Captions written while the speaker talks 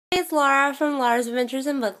is Laura from Laura's Adventures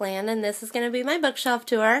in Bookland, and this is going to be my bookshelf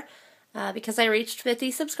tour because I reached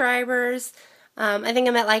 50 subscribers. I think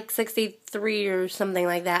I'm at like 63 or something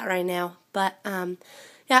like that right now. But yeah,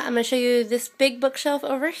 I'm going to show you this big bookshelf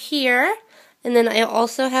over here, and then I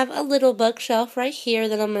also have a little bookshelf right here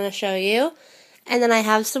that I'm going to show you. And then I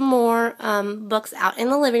have some more books out in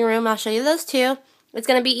the living room. I'll show you those too. It's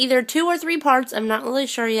going to be either 2 or 3 parts. I'm not really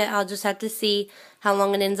sure yet. I'll just have to see how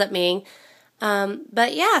long it ends up being.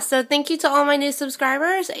 But yeah, so thank you to all my new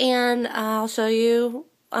subscribers, and I'll show you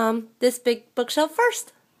this big bookshelf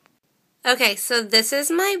first. Okay, so this is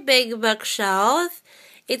my big bookshelf.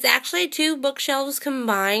 It's actually 2 bookshelves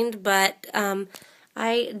combined, but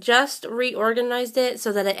I just reorganized it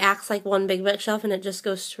so that it acts like one big bookshelf, and it just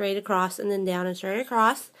goes straight across and then down and straight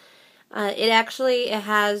across. It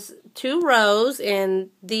has 2 rows,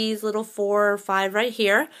 and these little 4 or 5 right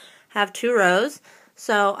here have 2 rows.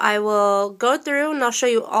 So I will go through and I'll show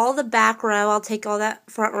you all the back row. I'll take all that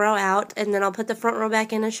front row out, and then I'll put the front row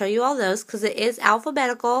back in and show you all those, because it is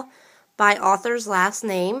alphabetical by author's last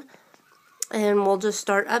name. And we'll just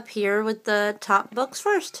start up here with the top books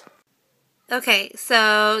first. Okay,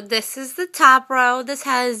 so this is the top row. This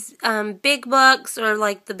has big books, or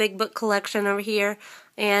like the big book collection over here,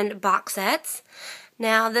 and box sets.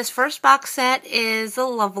 Now, this first box set is The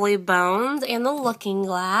Lovely Bones and The Looking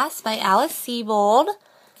Glass by Alice Sebold.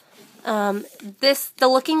 The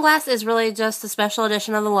Looking Glass is really just a special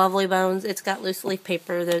edition of The Lovely Bones. It's got loose leaf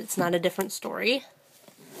paper, that it's not a different story.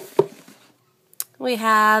 We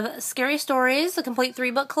have Scary Stories, a complete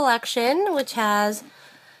 3-book collection, which has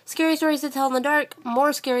Scary Stories to Tell in the Dark,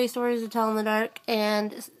 More Scary Stories to Tell in the Dark,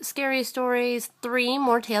 and Scary Stories 3,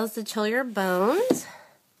 More Tales to Chill Your Bones.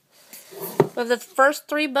 We have the first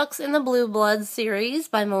 3 books in the Blue Bloods series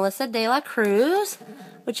by Melissa de la Cruz,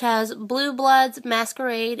 which has Blue Bloods,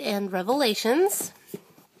 Masquerade, and Revelations.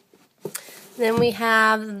 Then we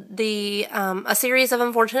have a series of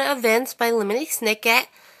unfortunate events by Lemony Snicket.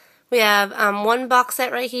 We have 1 box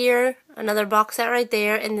set right here, another box set right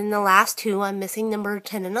there, and then the last 2, I'm missing number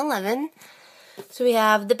 10 and 11. So we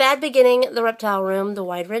have The Bad Beginning, The Reptile Room, The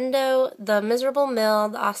Wide Window, The Miserable Mill,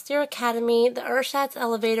 The Austere Academy, The Ersatz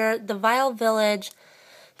Elevator, The Vile Village,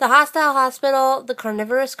 The Hostile Hospital, The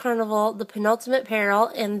Carnivorous Carnival, The Penultimate Peril,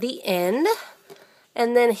 and The End.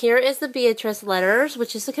 And then here is the Beatrice Letters,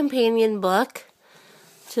 which is a companion book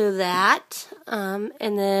to that. And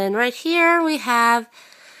then right here we have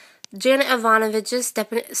Janet Ivanovich's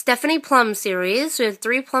Stephanie Plum series. We have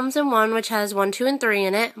 3 Plums in 1, which has 1, 2, and 3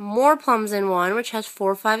 in it. More Plums in 1, which has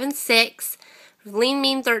 4, 5, and 6. Lean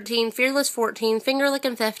Mean 13, Fearless 14, Finger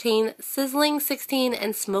Lickin' 15, Sizzling 16,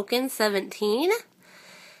 and Smokin' 17.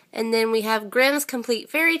 And then we have Grimm's Complete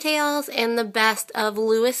Fairy Tales and the Best of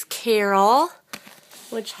Lewis Carroll,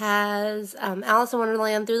 which has Alice in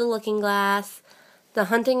Wonderland, Through the Looking Glass, The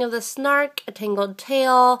Hunting of the Snark, A Tangled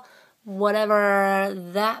Tale, whatever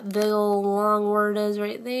that big old long word is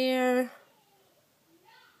right there,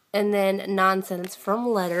 and then Nonsense from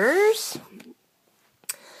Letters.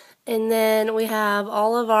 And then we have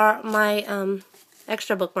all of my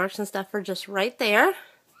extra bookmarks and stuff are just right there.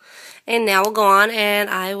 And now we'll go on and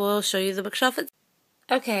I will show you the bookshelf.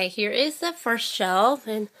 Okay, here is the first shelf,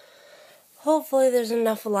 and hopefully there's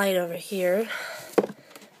enough light over here.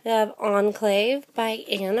 We have Enclave by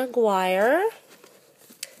Anna Guire.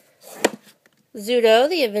 Zudo,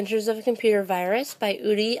 The Adventures of a Computer Virus by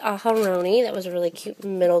Udi Aharoni. That was a really cute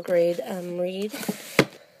middle grade read.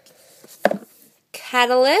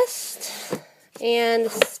 Catalyst and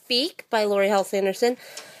Speak by Lori Hell Sanderson.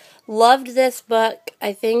 Loved this book.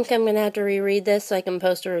 I think I'm going to have to reread this so I can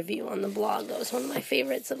post a review on the blog. That was one of my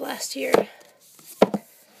favorites of last year.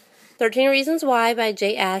 13 Reasons Why by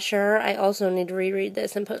Jay Asher. I also need to reread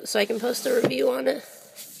this so I can post a review on it.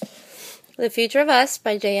 The Future of Us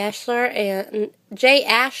by Jay Asher and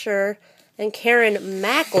Karen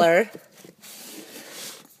Mackler.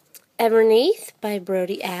 Everneath by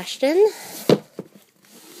Brody Ashton.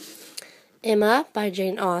 Emma by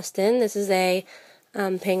Jane Austen. This is a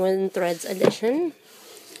Penguin Threads edition.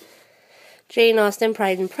 Jane Austen,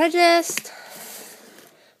 Pride and Prejudice.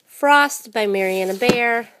 Frost by Mariana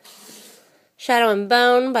Bear. Shadow and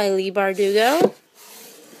Bone by Lee Bardugo.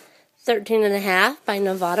 13 and a Half by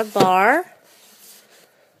Nevada Barr.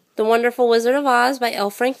 The Wonderful Wizard of Oz by L.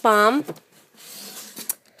 Frank Baum.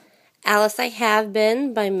 Alice I Have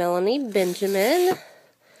Been by Melanie Benjamin.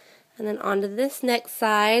 And then on to this next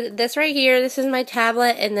side. This right here, this is my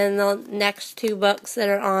tablet, and then the next 2 books that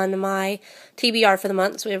are on my TBR for the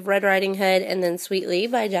month. So we have Red Riding Hood and then Sweetly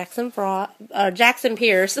by Jackson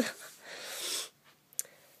Pierce.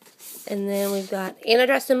 And then we've got Anna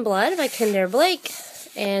Dressed in Blood by Kendare Blake.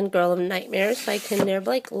 and Girl of Nightmares by Kendare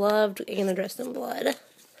Blake. Loved Anna Dressed in Blood.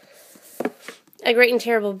 A Great and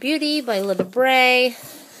Terrible Beauty by Lyda Bray.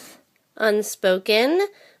 Unspoken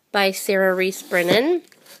by Sarah Reese Brennan.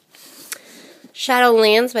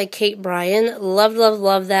 Shadowlands by Kate Bryan. Loved, loved,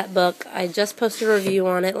 loved that book. I just posted a review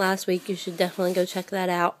on it last week. You should definitely go check that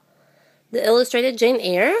out. The Illustrated Jane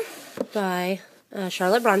Eyre by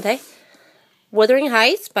Charlotte Bronte. Wuthering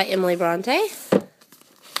Heights by Emily Bronte.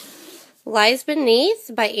 Lies Beneath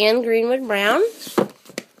by Anne Greenwood Brown.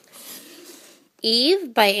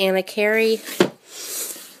 Eve by Anna Carey.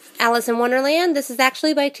 Alice in Wonderland. This is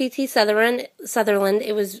actually by T.T. Sutherland.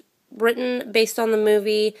 It was written based on the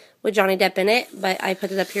movie with Johnny Depp in it, but I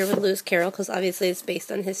put it up here with Lewis Carroll because obviously it's based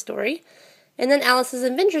on his story. And then Alice's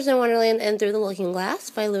Adventures in Wonderland and Through the Looking Glass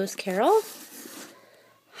by Lewis Carroll.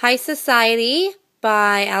 High Society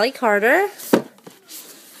by Allie Carter.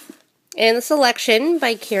 And The Selection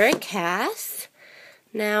by Kara Cass.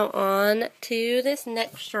 Now on to this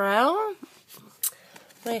next row.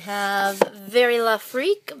 We have Very La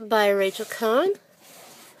Freak by Rachel Cohn.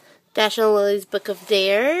 Dash and Lily's Book of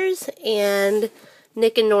Dares. And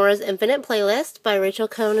Nick and Nora's Infinite Playlist by Rachel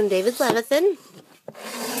Cohn and David Levithan.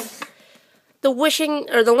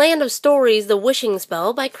 The Land of Stories, The Wishing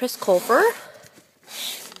Spell by Chris Colfer.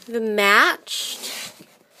 The Matched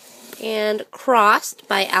and Crossed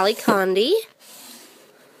by Ali Condi.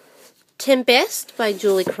 Tempest by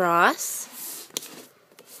Julie Cross.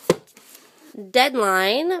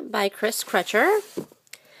 Deadline by Chris Crutcher.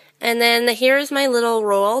 And then here's my little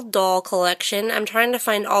Roald Dahl collection. I'm trying to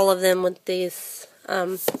find all of them with these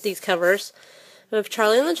covers. We have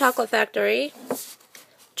Charlie and the Chocolate Factory.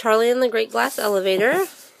 Charlie and the Great Glass Elevator,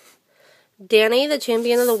 Danny, the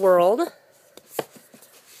Champion of the World,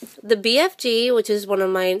 the BFG, which is one of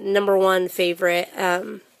my #1 favorite,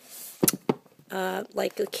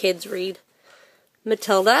 like the kids read,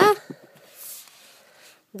 Matilda,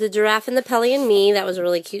 The Giraffe and the Pelly and Me, that was a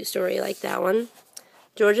really cute story, I like that one,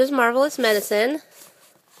 George's Marvelous Medicine,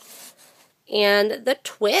 and The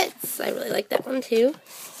Twits, I really like that one too,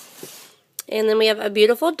 and then we have A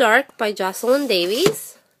Beautiful Dark by Jocelyn Davies.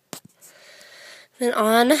 Then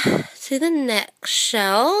on to the next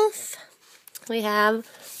shelf, we have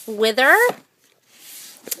Wither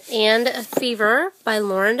and Fever by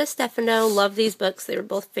Lauren DeStefano. Love these books. They were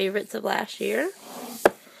both favorites of last year.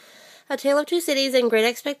 A Tale of Two Cities and Great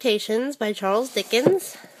Expectations by Charles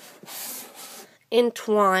Dickens.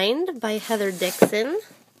 Entwined by Heather Dixon.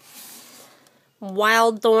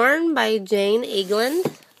 Wild Thorn by Jane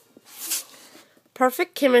Eagland.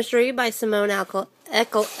 Perfect Chemistry by Simone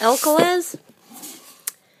Elkeles.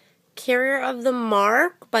 Carrier of the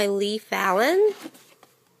Mark by Lee Fallon.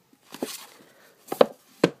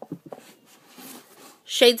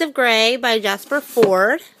 Shades of Grey by Jasper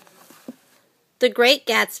Ford. The Great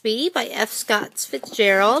Gatsby by F. Scott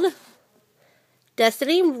Fitzgerald.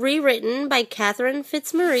 Destiny Rewritten by Catherine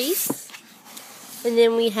Fitzmaurice. And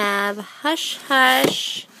then we have Hush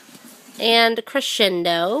Hush and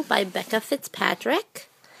Crescendo by Becca Fitzpatrick.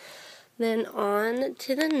 Then on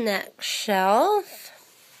to the next shelf.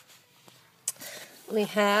 We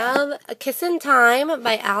have A Kiss in Time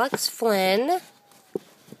by Alex Flynn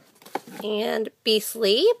and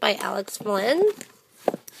Beastly by Alex Flynn.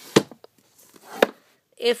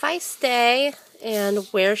 If I Stay and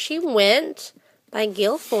Where She Went by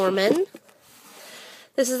Gail Forman.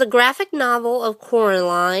 This is the graphic novel of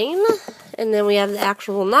Coraline, and then we have the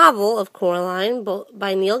actual novel of Coraline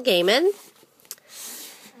by Neil Gaiman.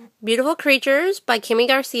 Beautiful Creatures by Kimmy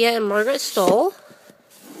Garcia and Margaret Stoll.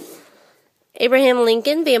 Abraham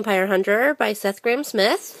Lincoln, Vampire Hunter by Seth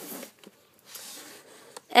Grahame-Smith.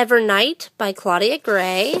 Evernight by Claudia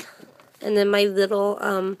Gray. And then my little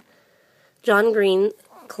John Green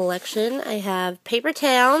collection. I have Paper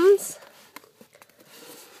Towns.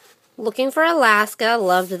 Looking for Alaska.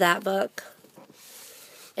 Loved that book.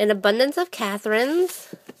 An Abundance of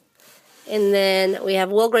Catherines. And then we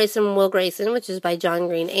have Will Grayson, which is by John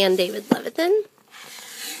Green and David Levithan.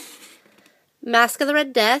 Mask of the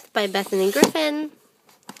Red Death by Bethany Griffin.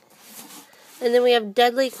 And then we have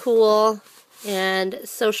Deadly Cool and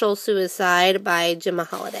Social Suicide by Gemma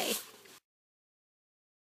Holiday.